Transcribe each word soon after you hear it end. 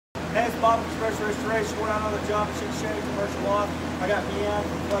Hey, it's Bob from Express Restoration. We're out on the job at Chickasha Commercial Lawn. I got Meow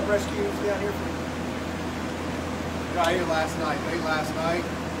from Flood Rescue down here for you. Got here last night, late last night.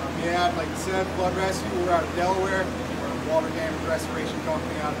 Meow, like you said, Flood Rescue. We're out of Delaware. We're a water damage restoration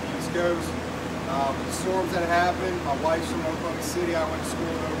company out of the East Coast. With the storms that happened, my wife's from Oklahoma City. I went to school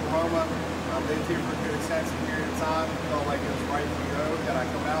in Oklahoma. Lived here for a good extensive period of time. Felt like it was right for the road that I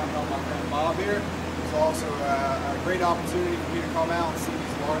come out and help my friend Bob here. It's also a great opportunity for me to come out and see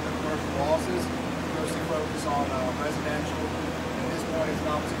these larger commercial losses. Mostly focus on residential. At this point, it's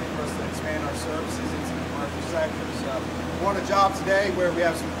an opportunity for us to expand our services into the commercial sector. So we're on a job today where we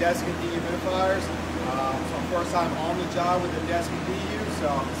have some desiccant dehumidifiers. It's my first time on the job with a desiccant DU,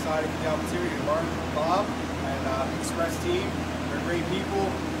 so I'm excited for the opportunity to learn from Bob and the Express team. They're great people,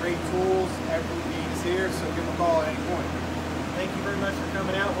 great tools, everything we need is here, so give them a call at any point. Thank you very much for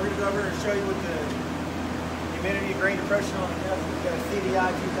coming out. We're going to go over and show you what the humidity and grain depression on the desk. We've got a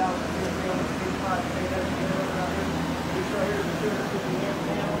CDI 2000 This right here is a 250 amp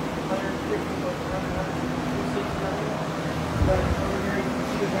panel, 160 over 160. But over here you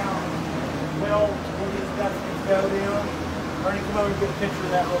can see how well these desiccants go down. Ernie, come over and get a picture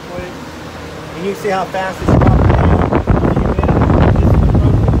of that real quick. And you can see how fast it's dropping down.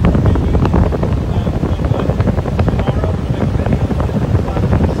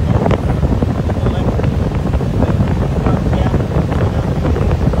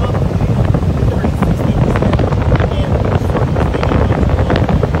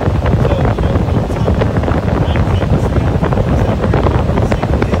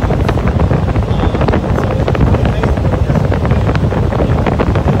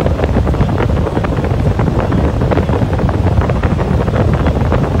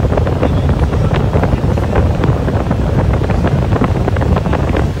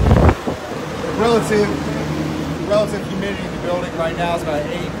 Relative humidity in the building right now is about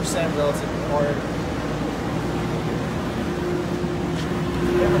 80% relative required.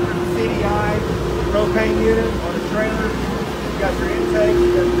 CDI propane unit on a trailer. You got your intake,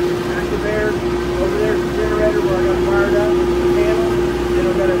 you got your active air. Over there's the generator where I got fired up with the panel. Then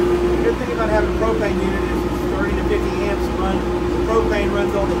I've got the good thing about having a propane unit is it's 30 to 50 amps run. The propane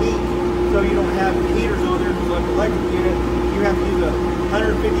runs on the heat, so you don't have the heaters on there. Like the electric unit, you have to use a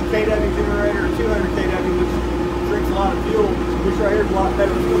 150 kW generator or 200 kW, which drinks a lot of fuel. This right here is a lot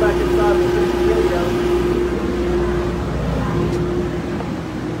better. Let's go back inside and finish the video.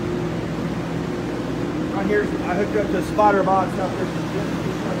 Right here, I hooked up to a spotter box out there.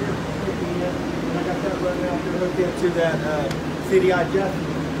 This right here is 50 amp, and I got that running out there hooked into that CDI desiccant.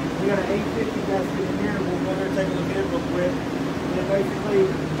 We got an 850 desiccant in here. We'll go there and take a look at it real quick. And then basically,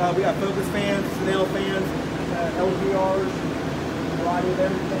 we got focus fans, Snell fans, LGRs, a variety of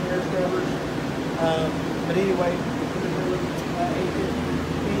everything, air scrubbers. But anyway, we're going to look at 850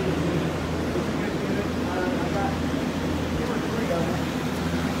 feet. It's a good unit. I got 2 or 3 of them.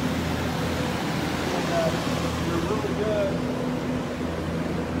 And they're really good.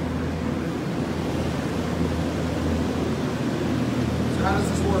 So how does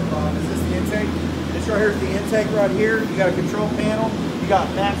this work, Bob? Is this the intake? This right here is the intake right here. You got a control panel. You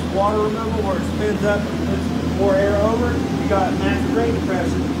got max water removal where it spins up and puts more air over. You got max grain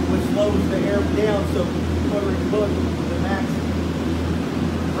depression, which slows the air down. So whenever you look at the max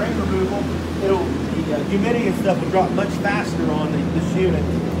grain removal, the humidity and stuff will drop much faster on this unit.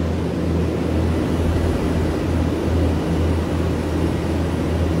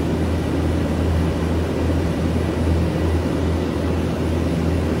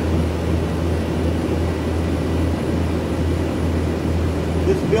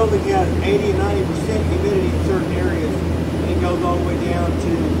 This building has 80 and 90% humidity in certain areas, and it goes all the way down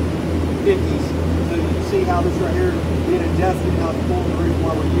to 50s. So you can see how this right here being adjusted, how it's pulling the roof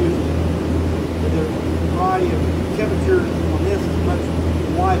while we're using it. But the variety of temperature on this is much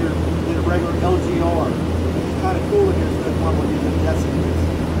wider than a regular LGR. It's kind of cool in here, so that's why we're using desiccants.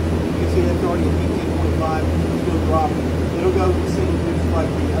 You can see that's already at 18.5, it's still dropping. It'll go to single digits like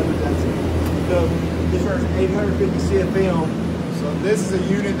the other desiccant. So this right is 850 CFM. So this is a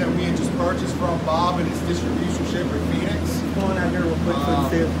unit that we had just purchased from Bob and his distribution shipper Phoenix. Come on out here real quick so you can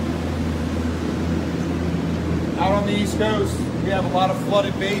see it. Out on the East Coast, we have a lot of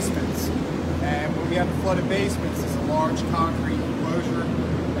flooded basements. And when we have the flooded basements, it's a large concrete enclosure,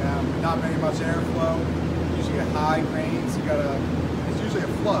 not very much airflow. Usually get high rains, it's usually a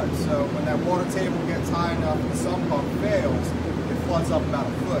flood. So when that water table gets high enough and the sump pump fails, it floods up about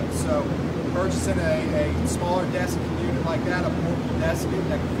a foot. So purchasing a smaller desiccant unit like that, a portable desiccant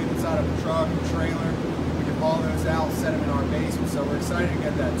that can fit inside of a truck, a trailer, we can haul those out and set them in our basement. So we're excited to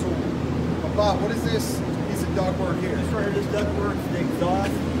get that tool. But Bob, what is this piece of ductwork here? This right here, this ductwork is the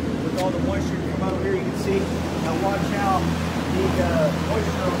exhaust. The see. Now watch how the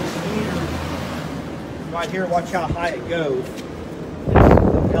moisture on this heater, right here, watch how high it goes.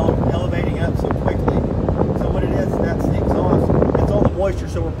 It's elevating up so quickly. So what it is, that's the exhaust. It's all the moisture,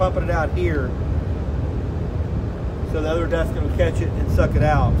 so we're pumping it out here. So the other dust's going to catch it and suck it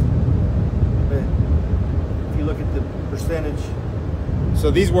out. But if you look at the percentage.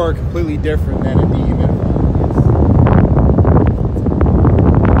 So these work completely different than a dehumidifier.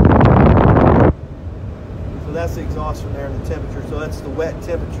 So that's the exhaust from there and the temperature. So that's the wet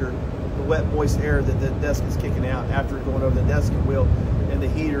temperature, the wet moist air that the desk is kicking out after going over the desk wheel and the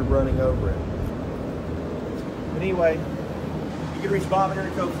heater running over it. But anyway, you can reach Bob at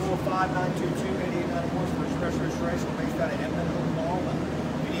area code 405-922-8894 for express restoration based out of Edmond, Oklahoma.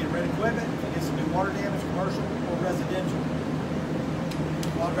 If you need rent equipment, if you get some new water damage, commercial or residential.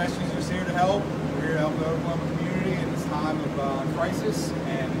 Water Rescue's just here to help. We're here to help the Oklahoma community in this time of crisis.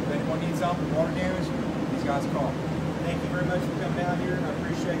 And if anyone needs help with water damage, these guys call. Thank you very much for coming out here, and I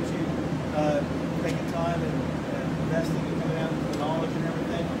appreciate you taking time and investing and coming out with the knowledge and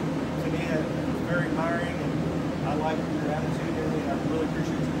everything. To me, it's very admiring, and I like your attitude and everything. I really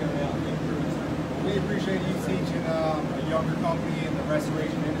appreciate you coming out. Thank you very much. We appreciate you teaching a younger company in the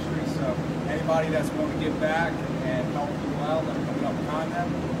restoration industry. So anybody that's wanting to give back and help people out that are coming up behind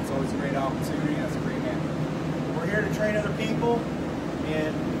them, it's always a great opportunity. That's a great man. We're here to train other people, and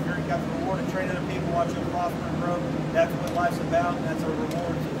if you've got the reward to train other people, watch them prosper and grow. That's what life's about, and that's our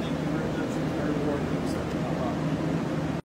reward. So